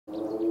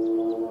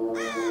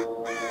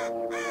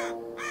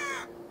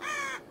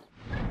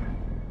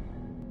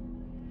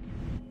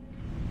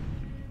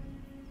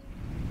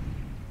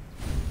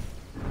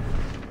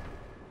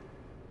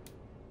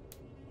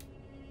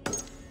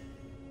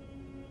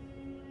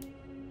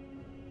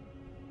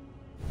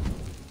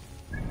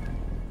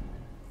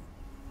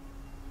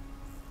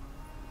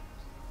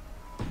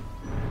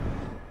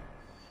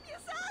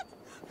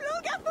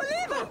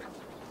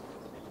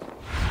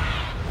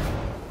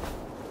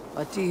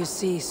What do you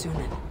see,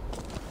 Sunan?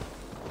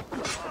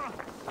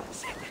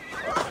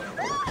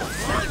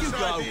 There you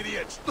go,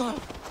 idiot!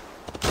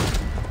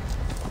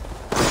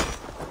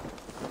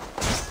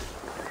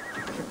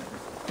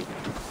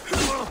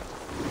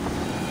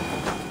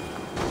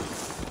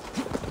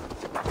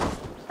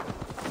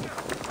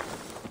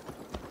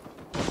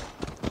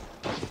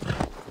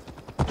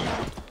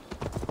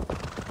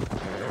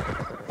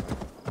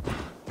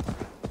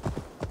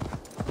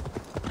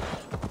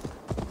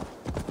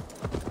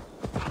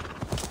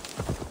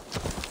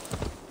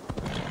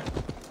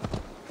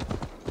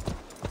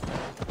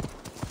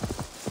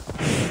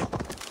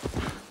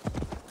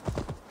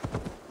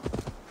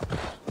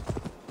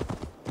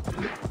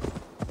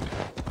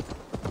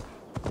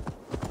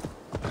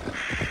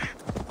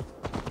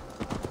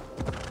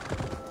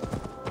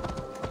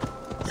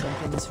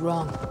 Something is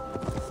wrong.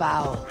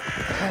 Foul.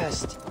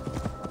 Cursed.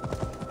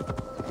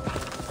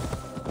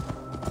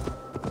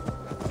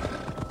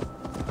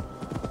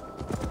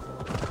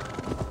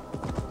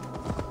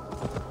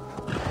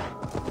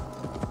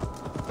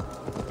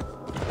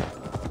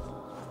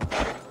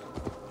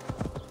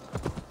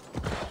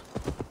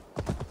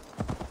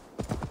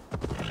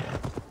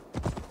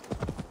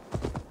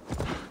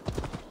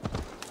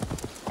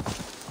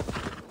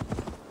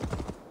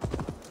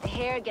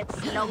 Hair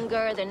gets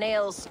longer, the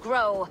nails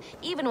grow,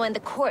 even when the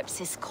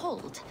corpse is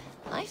cold.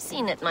 I've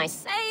seen it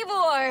myself.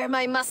 Eivor,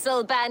 my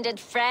muscle-banded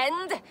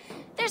friend!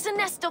 There's a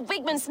nest of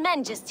Wigman's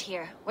men just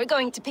here. We're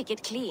going to pick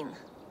it clean.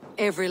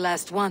 Every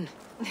last one.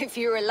 The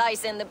fewer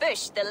lice in the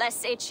bush, the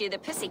less itchy the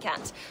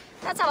pussycat.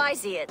 That's how I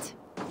see it.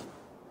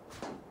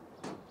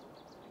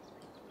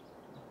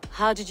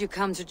 How did you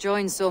come to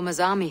join Soma's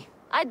army?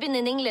 I'd been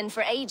in England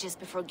for ages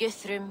before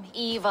Guthrum,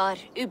 Ivar,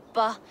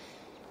 Ubba.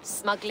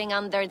 Smuggling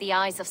under the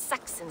eyes of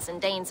Saxons and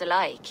Danes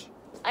alike.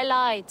 I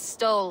lied,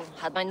 stole,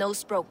 had my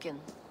nose broken.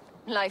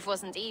 Life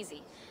wasn't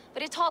easy,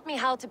 but it taught me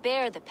how to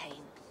bear the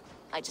pain.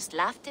 I just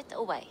laughed it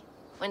away.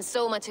 When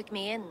Soma took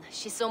me in,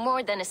 she saw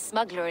more than a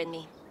smuggler in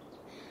me.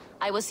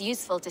 I was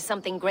useful to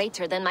something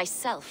greater than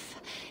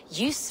myself.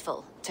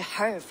 Useful to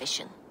her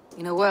vision.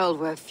 In a world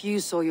where few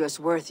saw you as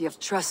worthy of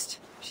trust,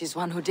 she's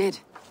one who did.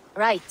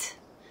 Right.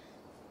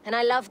 And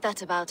I love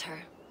that about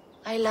her.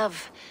 I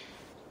love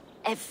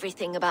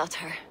everything about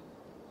her.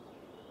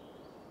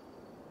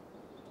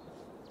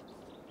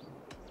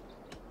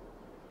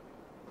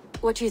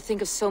 What do you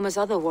think of Soma's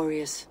other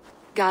warriors?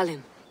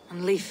 Galinn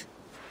and Leif?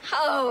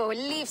 Oh,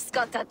 Leif's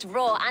got that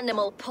raw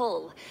animal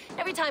pull.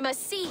 Every time I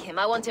see him,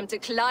 I want him to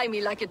climb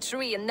me like a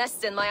tree and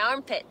nest in my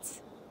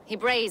armpits. He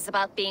brays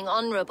about being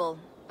honorable,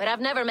 but I've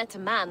never met a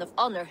man of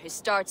honor who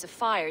starts a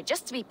fire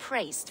just to be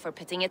praised for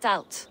putting it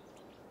out.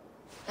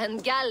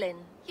 And Galinn,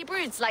 he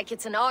broods like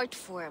it's an art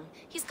form.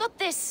 He's got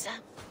this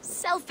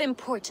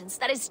self-importance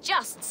that is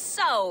just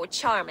so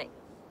charming.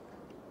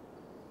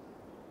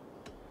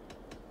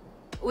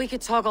 We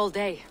could talk all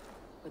day,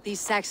 but these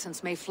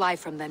Saxons may fly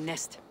from their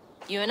nest.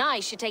 You and I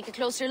should take a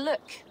closer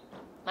look.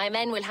 My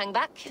men will hang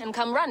back and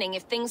come running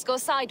if things go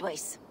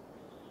sideways.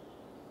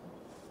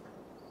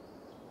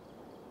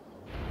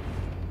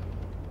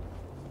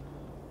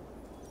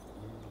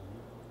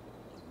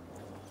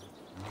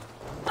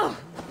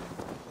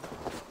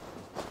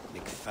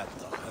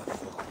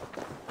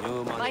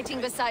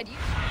 Fighting beside you.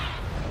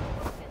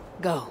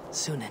 Go,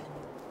 Sunan.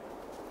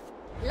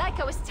 Like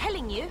I was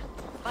telling you,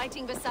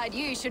 fighting beside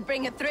you should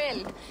bring a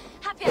thrill.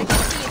 Happy I can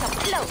see it up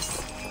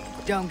close.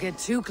 Don't get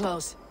too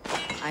close.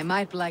 I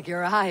might black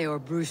your eye or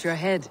bruise your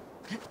head.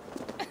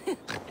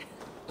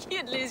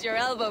 You'd lose your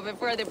elbow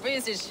before the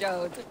bruises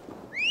showed.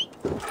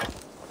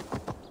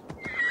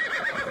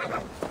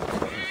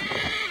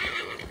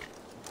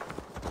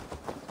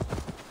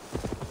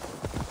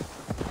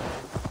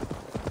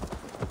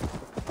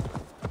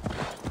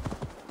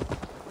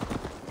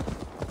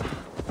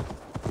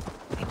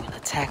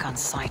 Attack on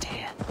sight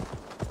here.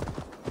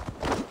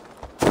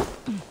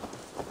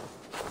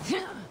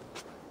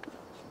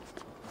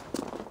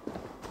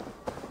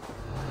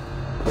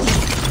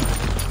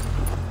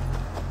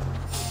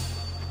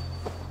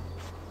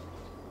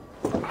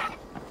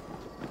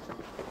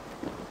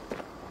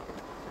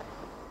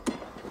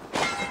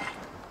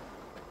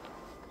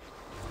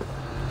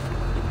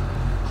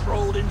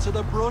 Crawled into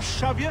the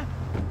brush, have you?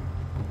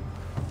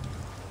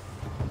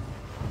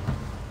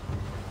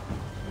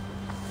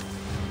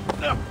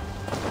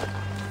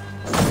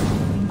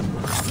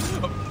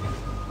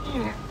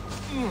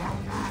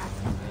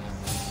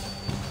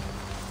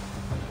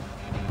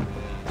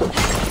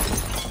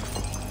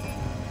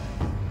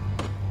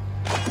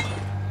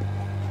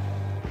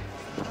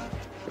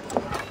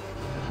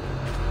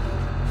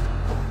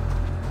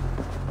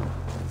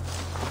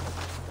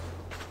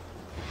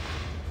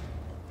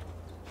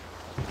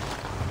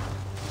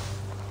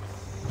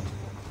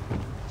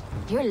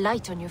 You're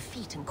light on your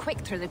feet and quick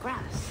through the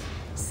grass.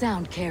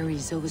 Sound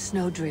carries over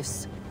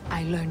snowdrifts.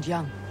 I learned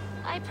young.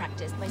 I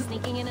practiced by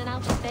sneaking in and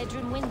out of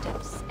bedroom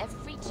windows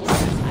every chance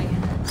I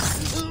had.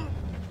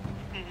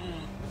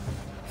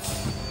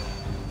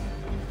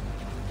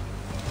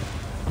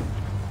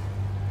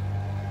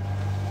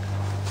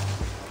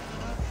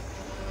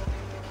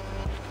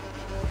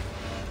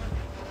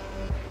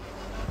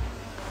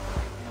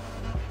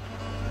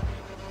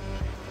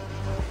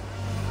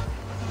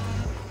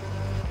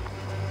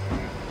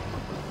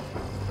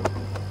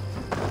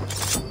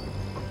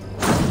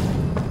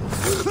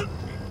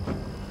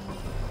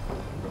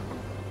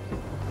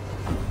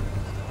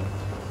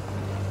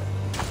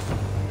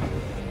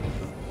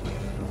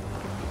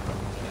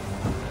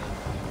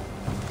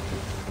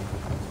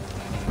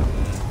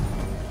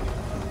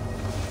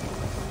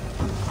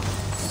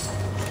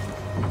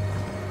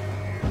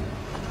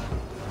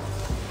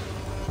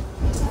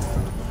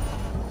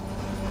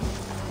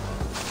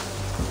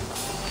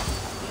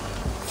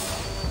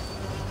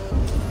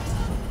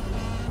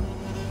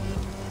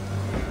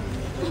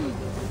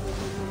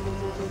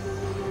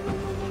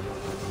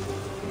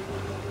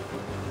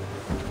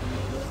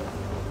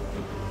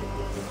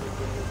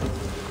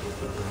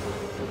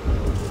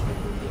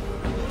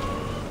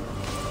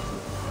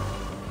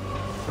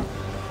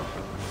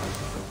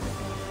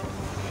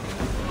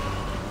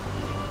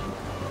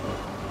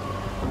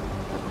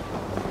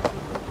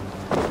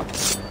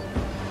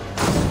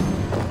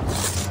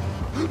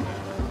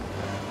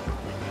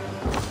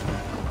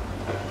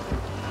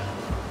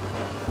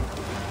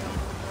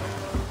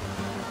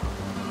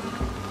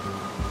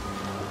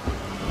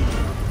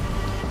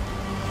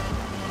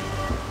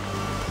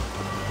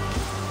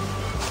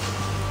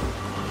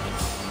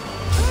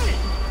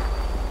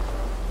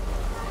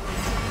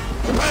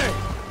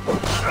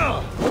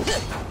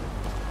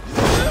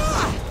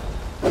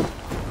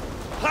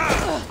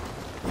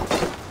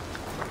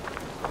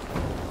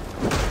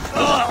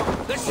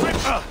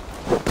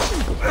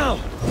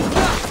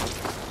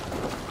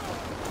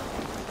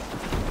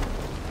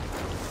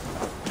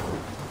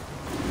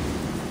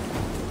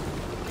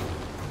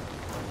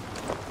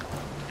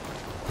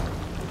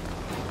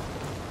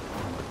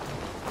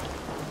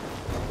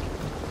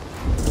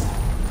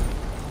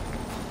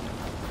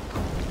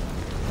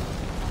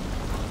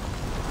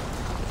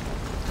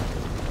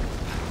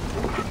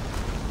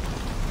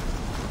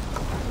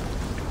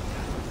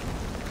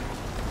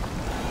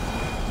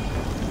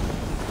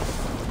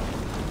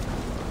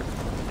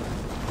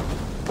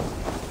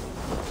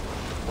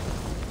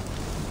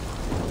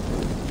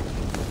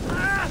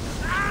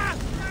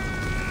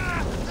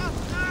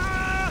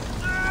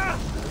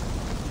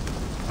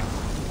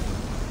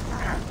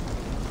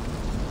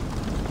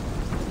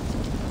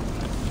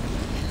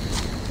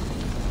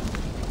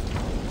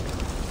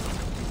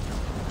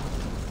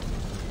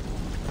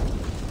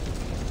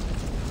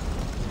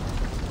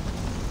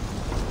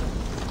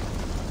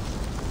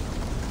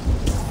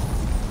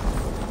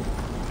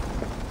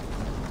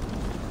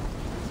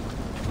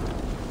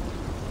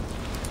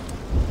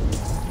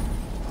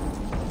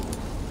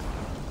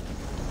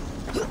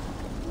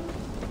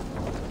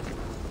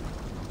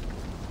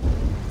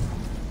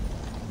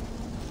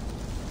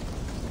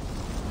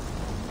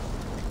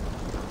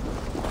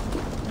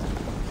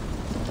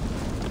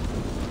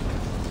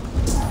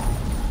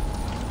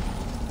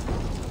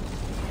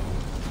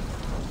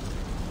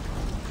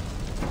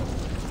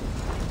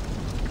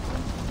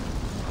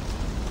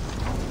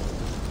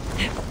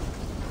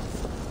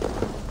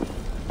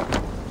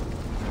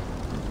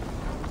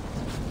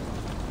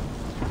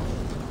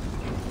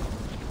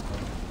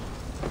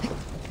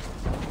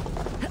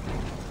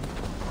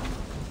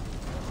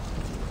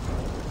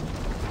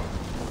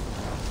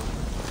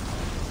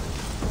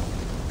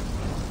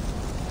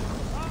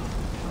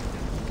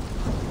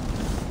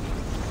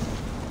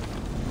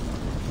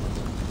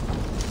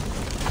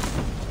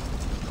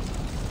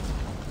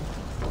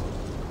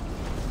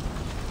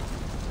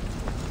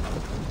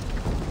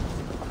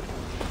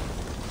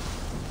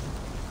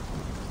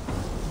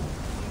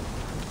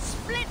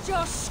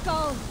 Your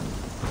skull!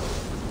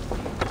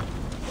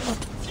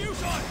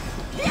 Futile!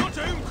 Your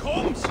doom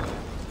comes!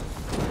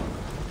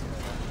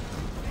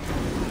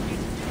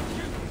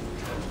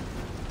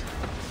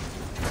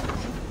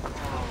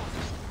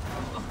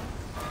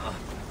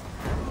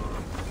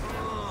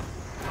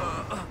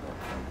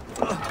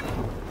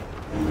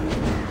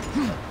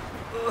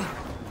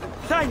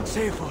 Thanks,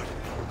 Eivor.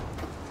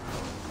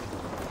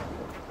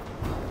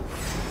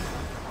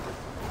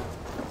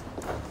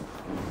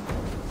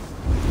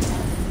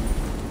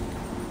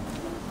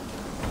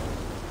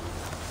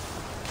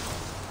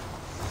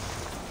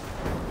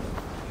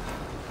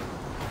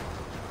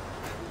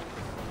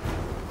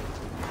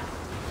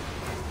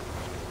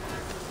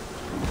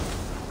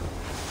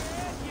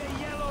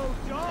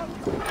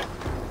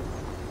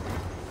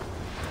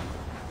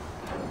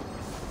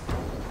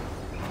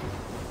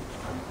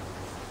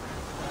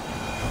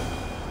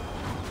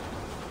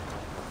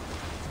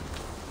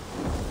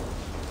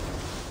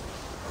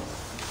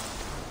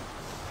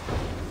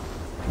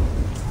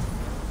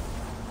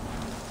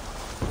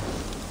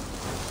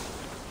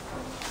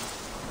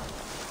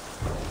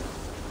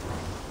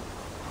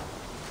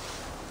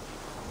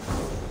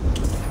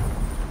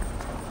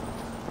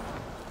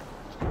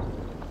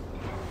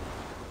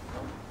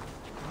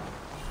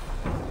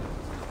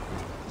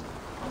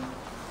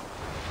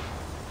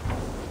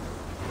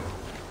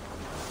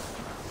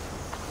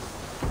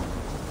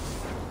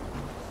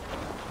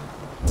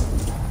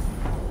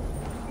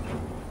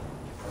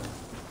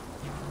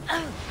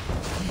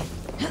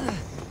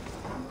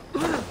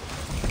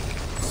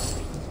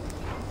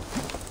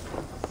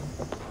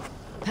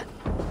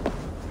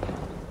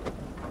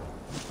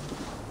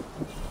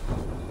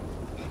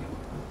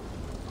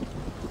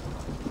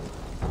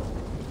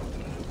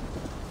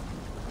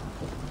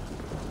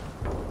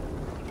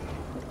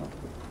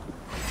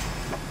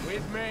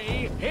 With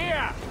me,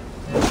 here!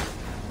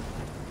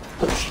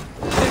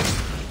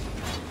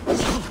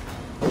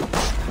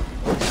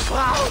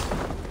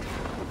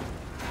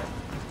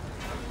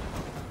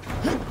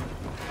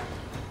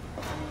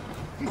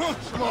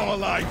 Much more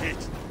like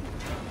it!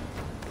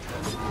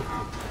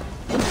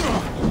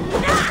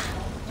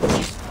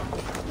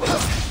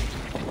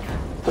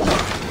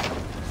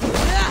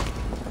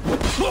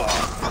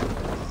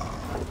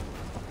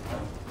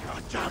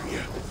 God damn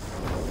you!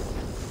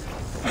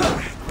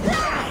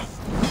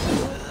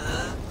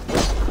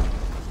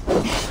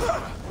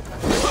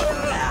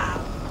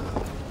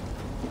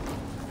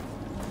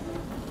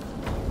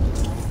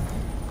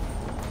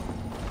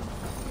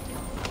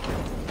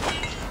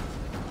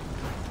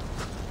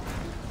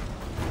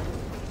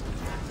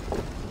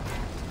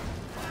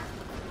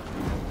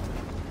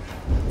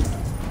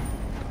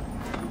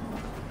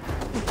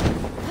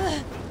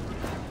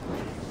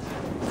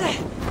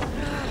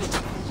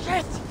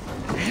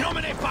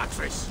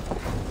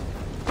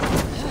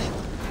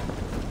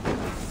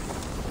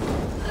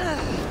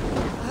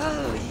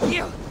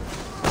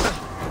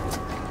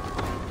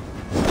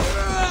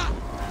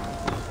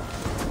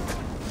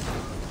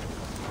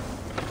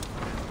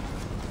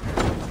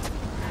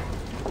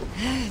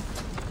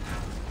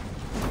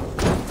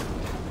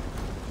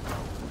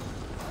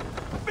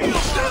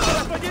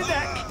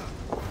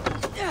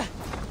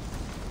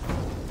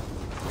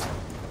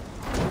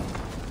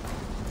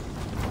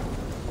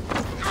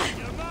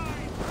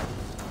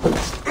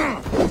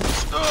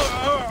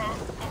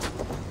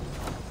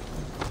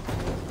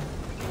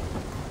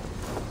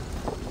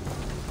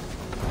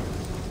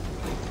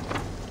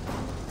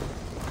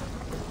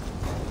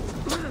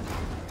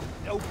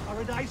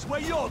 paradise where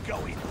you're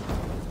going.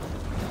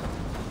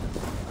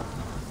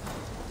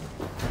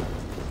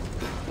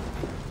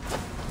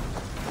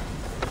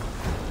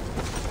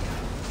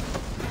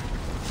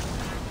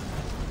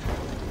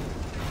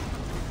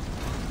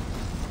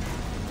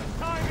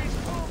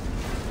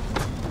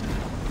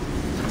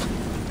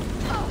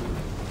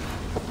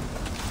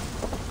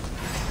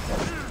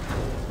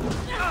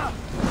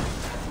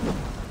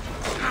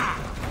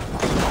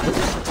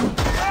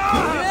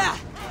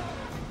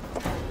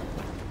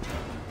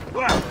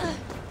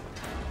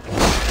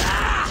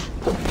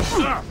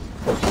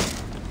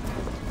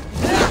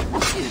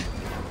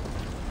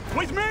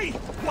 With me!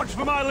 Watch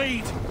for my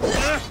lead!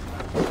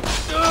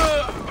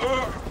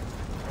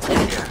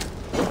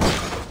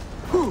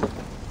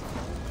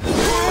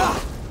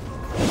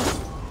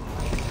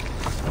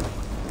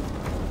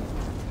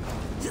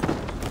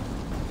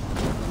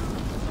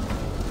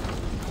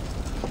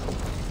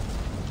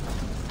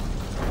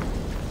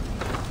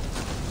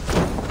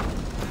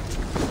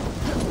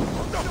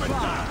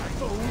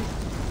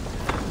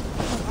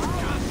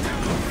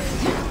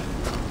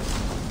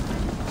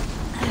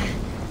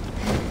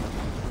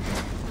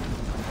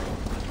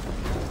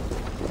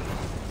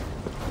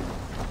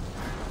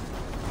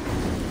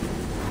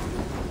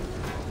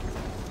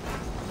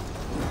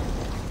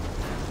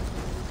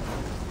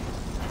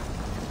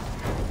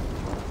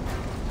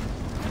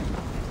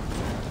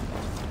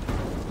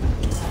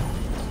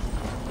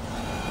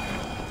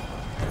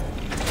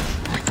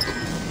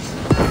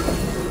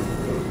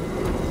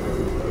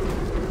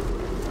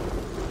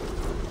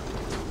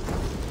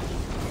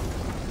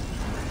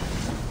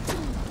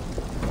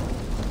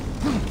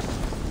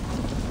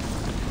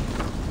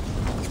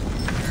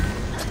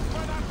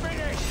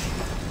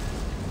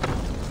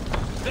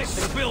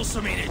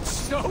 Some in it,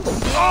 so.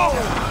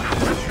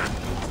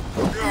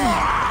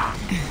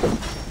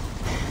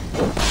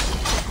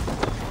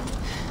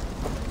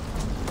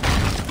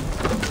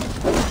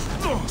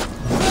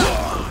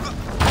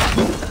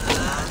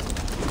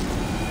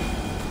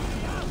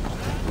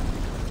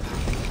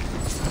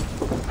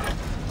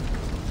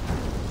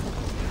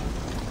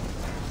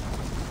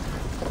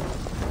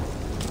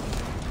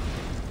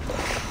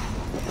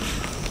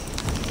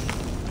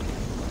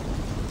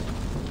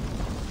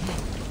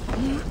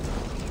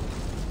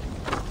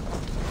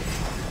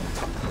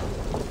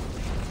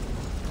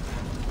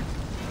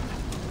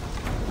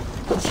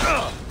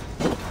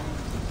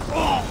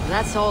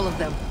 That's all of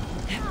them.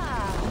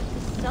 Ah,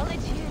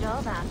 solitude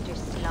of after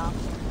slaughter.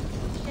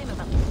 Shame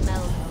about the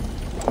smell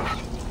of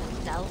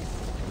themselves.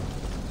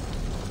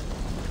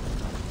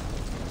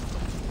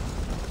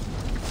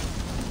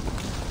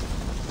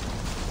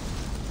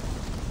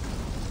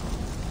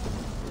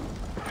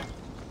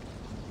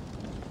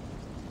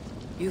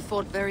 You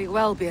fought very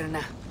well,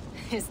 Birna.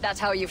 Is that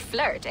how you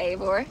flirt,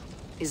 Eivor?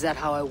 Is that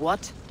how I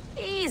what?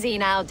 Easy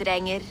now,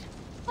 Drengir.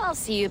 I'll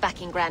see you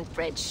back in Grand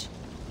Bridge.